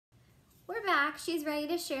back. She's ready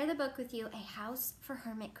to share the book with you, A House for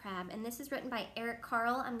Hermit Crab. And this is written by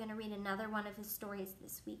Carle. I'm going to read another one of his stories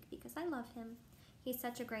this week because I love him. He's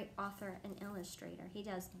such a great author and illustrator. He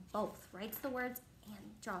does both, writes the words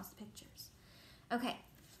and draws pictures. Okay,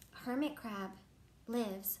 hermit crab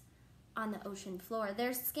lives on the ocean floor.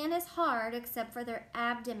 Their skin is hard except for their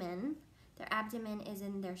abdomen. Their abdomen is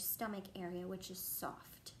in their stomach area, which is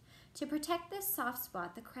soft. To protect this soft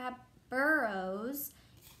spot, the crab burrows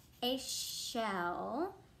a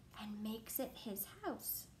shell and makes it his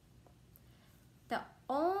house.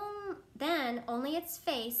 Then only its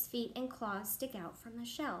face, feet, and claws stick out from the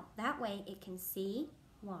shell. That way it can see,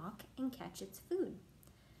 walk, and catch its food.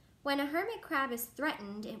 When a hermit crab is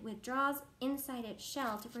threatened, it withdraws inside its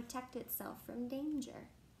shell to protect itself from danger.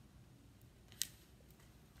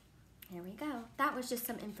 There we go. That was just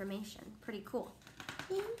some information. Pretty cool.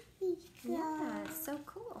 Yeah, it's so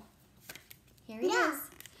cool. Here he is.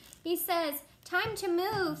 He says, "Time to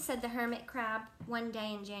move," said the hermit crab one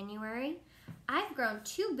day in January. "I've grown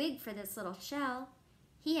too big for this little shell."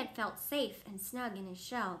 He had felt safe and snug in his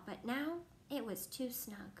shell, but now it was too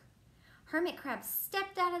snug. Hermit crab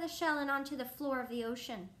stepped out of the shell and onto the floor of the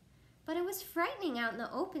ocean. But it was frightening out in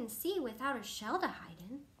the open sea without a shell to hide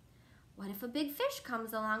in. What if a big fish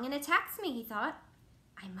comes along and attacks me, he thought.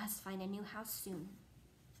 I must find a new house soon.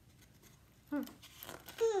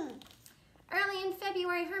 Early in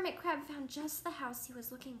February, Hermit Crab found just the house he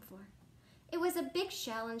was looking for. It was a big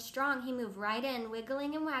shell and strong. He moved right in,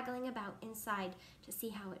 wiggling and waggling about inside to see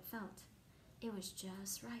how it felt. It was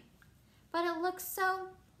just right. But it looked so,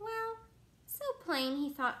 well, so plain, he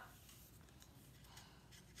thought.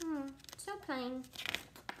 So plain.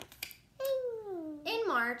 In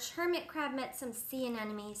March, Hermit Crab met some sea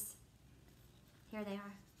anemones. Here they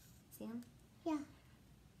are. See them? Yeah.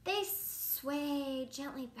 They swayed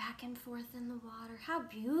gently back and forth in the water. "How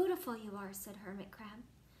beautiful you are," said Hermit Crab.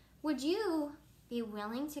 "Would you be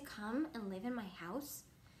willing to come and live in my house?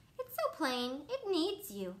 It's so plain, it needs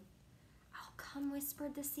you." "I'll come,"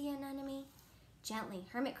 whispered the sea anemone. Gently,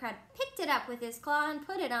 Hermit Crab picked it up with his claw and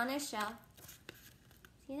put it on his shell.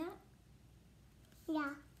 See that?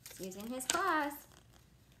 Yeah. He's using his claws.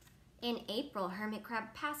 In April, Hermit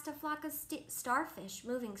Crab passed a flock of starfish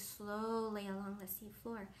moving slowly along the sea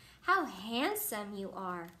floor. "How handsome you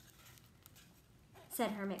are,"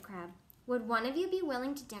 said Hermit Crab. "Would one of you be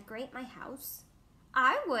willing to decorate my house?"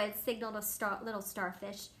 "I would," signaled a little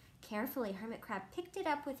starfish. Carefully, Hermit Crab picked it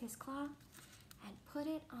up with his claw and put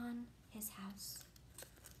it on his house.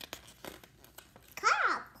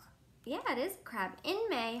 Crab. Yeah, it is a crab. In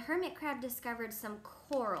May, Hermit Crab discovered some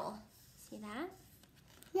coral. See that?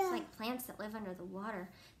 Yeah. It's like plants that live under the water.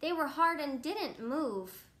 They were hard and didn't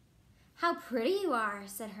move. "How pretty you are,"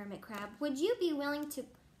 said Hermit Crab. "Would you be willing to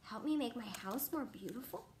help me make my house more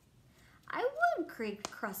beautiful?" "I would," creaked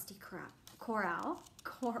Crusty Coral.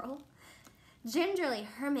 Gingerly,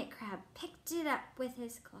 Hermit Crab picked it up with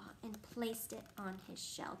his claw and placed it on his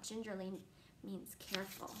shell. Gingerly means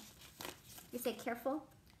careful. You say careful?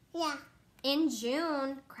 Yeah. In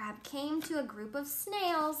June, Crab came to a group of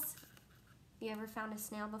snails. You ever found a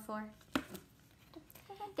snail before?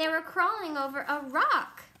 They were crawling over a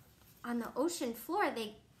rock. On the ocean floor,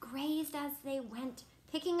 they grazed as they went,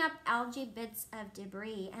 picking up algae bits of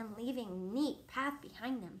debris and leaving a neat path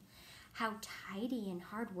behind them. "How tidy and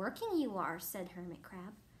hard-working you are," said Hermit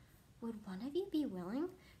Crab. "Would one of you be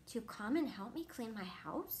willing to come and help me clean my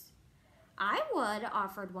house?" "I would,"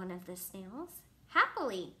 offered one of the snails.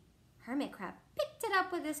 Happily, Hermit Crab picked it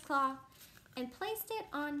up with his claw and placed it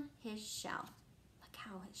on his shell. Look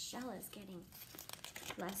how his shell is getting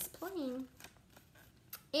less plain.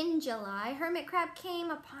 In July, Hermit Crab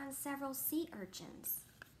came upon several sea urchins.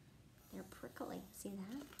 They're prickly, see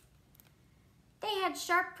that? They had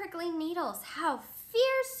sharp, prickly needles. "How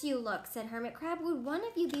fierce you look," said Hermit Crab. "Would one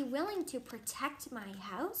of you be willing to protect my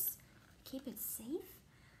house? Keep it safe?"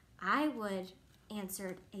 "I would,"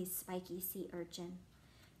 answered a spiky sea urchin.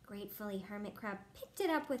 Gratefully, Hermit Crab picked it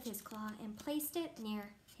up with his claw and placed it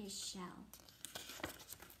near his shell.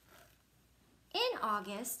 In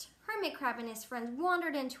August, Hermit Crab and his friends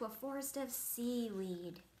wandered into a forest of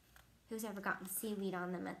seaweed. Who's ever gotten seaweed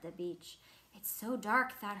on them at the beach? "It's so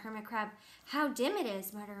dark," thought Hermit Crab. "How dim it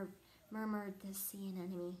is," murmured the sea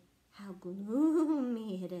anemone. "How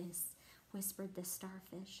gloomy it is," whispered the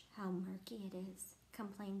starfish. "How murky it is,"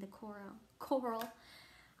 complained the coral.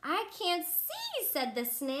 "I can't see," said the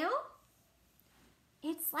snail.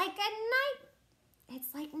 It's like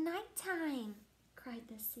nighttime," cried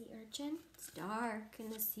the sea urchin. "It's dark in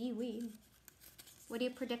the seaweed." What do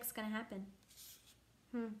you predict's gonna happen?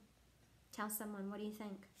 Tell someone, what do you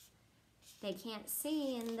think? They can't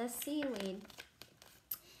see in the seaweed.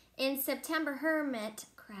 In September, Hermit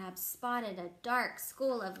Crab spotted a dark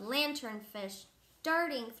school of lanternfish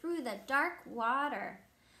darting through the dark water.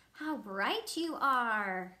 "How bright you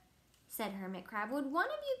are," said Hermit Crab. "Would one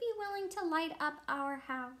of you be willing to light up our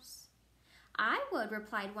house?" "I would,"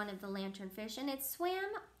 replied one of the lanternfish, and it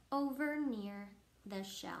swam over near the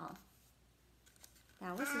shell.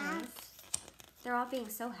 That was nice. They're all being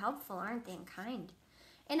so helpful, aren't they, and kind.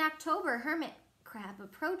 In October, Hermit Crab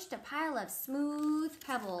approached a pile of smooth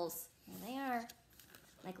pebbles. There they are,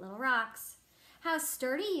 like little rocks. "How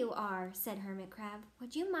sturdy you are," said Hermit Crab.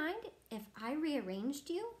 "Would you mind if I rearranged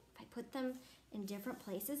you? If I put them in different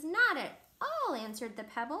places?" "Not at all," answered the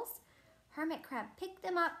pebbles. Hermit Crab picked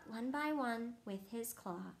them up one by one with his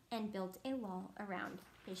claw and built a wall around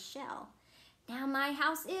his shell. "Now my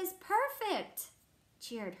house is perfect,"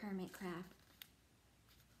 cheered Hermit Crab.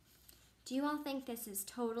 Do you all think this is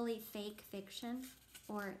totally fake fiction,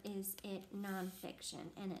 or is it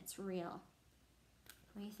nonfiction and it's real?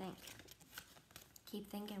 What do you think? Keep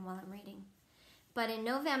thinking while I'm reading. But in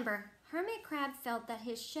November, Hermit Crab felt that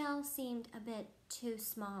his shell seemed a bit too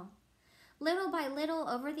small. Little by little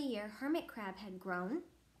over the year, Hermit Crab had grown.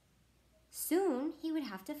 Soon he would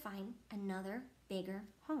have to find another bigger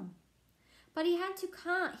home. But he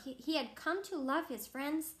had come to love his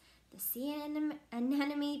friends, the sea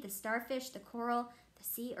anemone, the starfish, the coral, the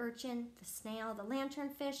sea urchin, the snail, the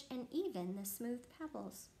lanternfish, and even the smooth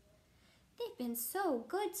pebbles. "They've been so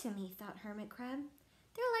good to me," thought Hermit Crab.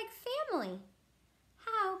 "They're like family.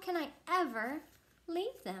 How can I ever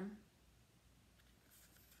leave them?"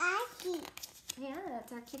 Aki. Yeah,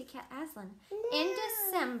 that's our kitty cat Aslan. In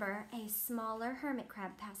December, a smaller hermit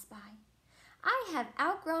crab passed by. "I have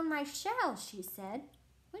outgrown my shell," she said.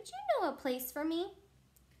 "Would you know a place for me?"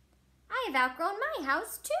 "I have outgrown my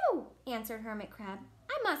house too," answered Hermit Crab.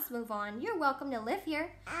 "I must move on. You're welcome to live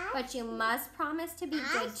here, but you must promise to be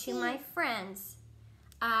good to my friends."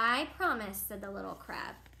 "I promise," said the little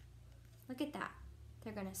crab. Look at that.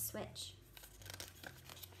 They're going to switch.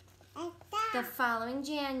 The following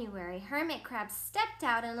January, Hermit Crab stepped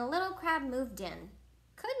out and the little crab moved in.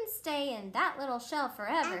 "Couldn't stay in that little shell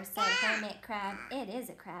forever," said Hermit Crab. It is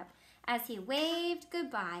a crab. As he waved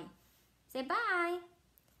goodbye. Say bye.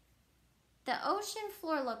 The ocean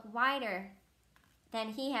floor looked wider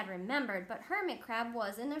than he had remembered, but Hermit Crab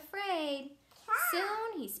wasn't afraid.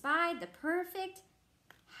 Soon he spied the perfect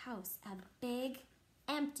house, a big,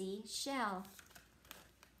 empty shell.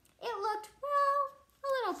 It looked, well, a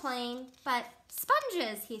little plain, but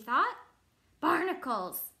sponges, he thought.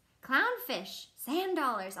 Barnacles, clownfish, sand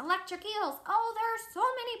dollars, electric eels. Oh, there are so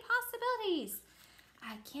many possibilities.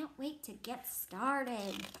 I can't wait to get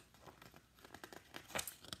started.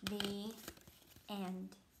 The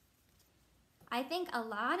end. I think a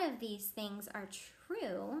lot of these things are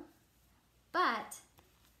true, but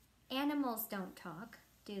animals don't talk,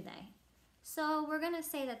 do they? So we're going to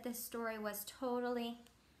say that this story was totally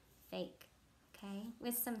fake, okay,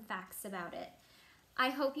 with some facts about it. I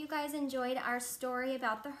hope you guys enjoyed our story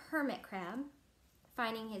about the hermit crab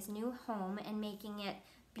finding his new home and making it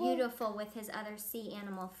beautiful with his other sea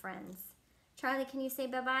animal friends. Charlie, can you say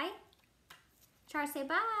bye-bye? Char, say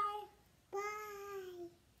bye.